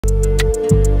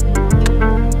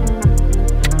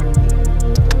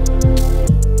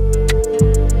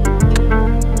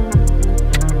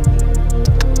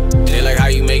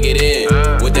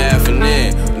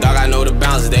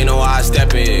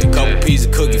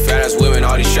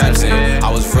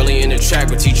track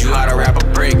will teach you how to rap a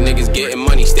brick. Niggas getting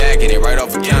money, stacking it right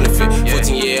off a counterfeit.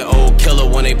 14-year-old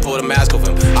killer when they pull the mask off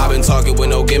him. I've been talking with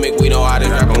no gimmick, we know how this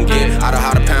rap gon' get. I know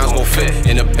how the pounds gon' fit.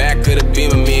 In the back of the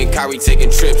Beamer, me and Kyrie taking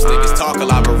trips. Niggas talk a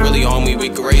lot, but really, homie, we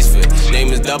can race fit. Name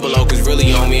is 00, cause really,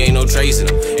 homie, ain't no tracing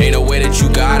them. Ain't no way that you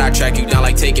got, I track you down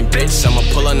like taking bitch. I'ma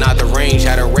pullin' out the range,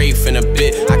 had a Wraith in a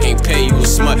bit. I can't pay you a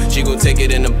smut, she gon' take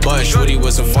it in the butt. Shorty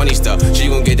with some funny stuff, she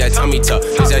gon' get that tummy tuck.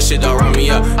 Cause that shit don't run me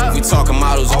up. If we talking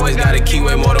models, always got a key,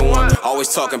 way more than one.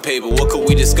 Always talking paper, what could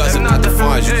we discuss if not the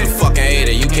funds? You a fucking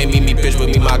hater, you can't meet me, bitch, with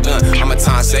me my gun. I'm a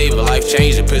time saver, life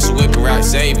changer, pistol whipping, rap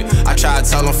savior. I try to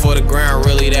tell them for the ground,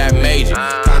 really that major.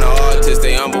 Kinda hard to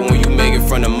stay humble when you make it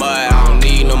from the mud. I don't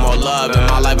need no more love, in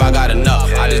my life I got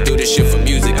enough. I just do this shit for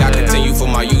music, I continue for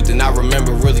my youth. And I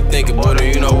remember really thinking, boy, do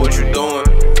you know what you're doing?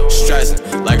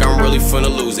 Stressing, like I'm really finna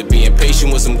lose it. Being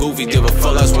patient with some goofies, give a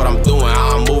fuck, that's what I'm doing.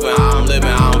 How I'm moving, how I'm living,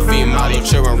 how I'm feeding my little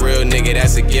children. Real nigga,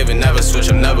 that's a given, never switch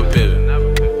up, never pivot.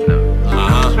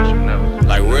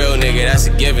 Like real nigga, that's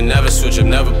a given, never switch up,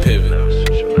 never pivot.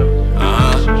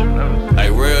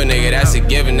 Like real nigga, that's a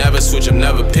given, never switch up,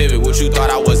 never pivot. What you thought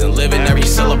I wasn't living? Every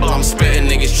syllable I'm spitting,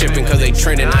 niggas tripping cause they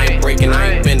trending. I ain't breaking,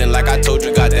 I ain't bending. Like I told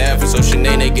you, got the effort, so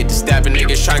Sinead, they get to stabbing.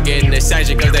 Niggas tryna get in this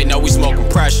section cause they know we smoking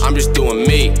pressure. I'm just doing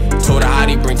me. Told her how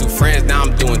he bring 2 friends, now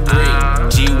I'm doing 3.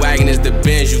 G-Wagon is the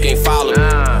Benz, you can't follow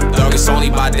me. Dog, it's only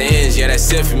about the ends, yeah,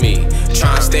 that's it for me.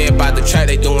 Tryna stay about the track,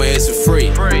 they doing it for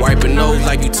free. Wiping nose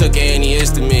like you took any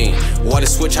histamine. Water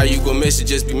switch, how you gon' miss it,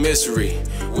 just be misery.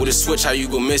 With a switch, how you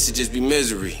gon' miss it, just be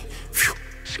misery. Phew,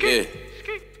 scared.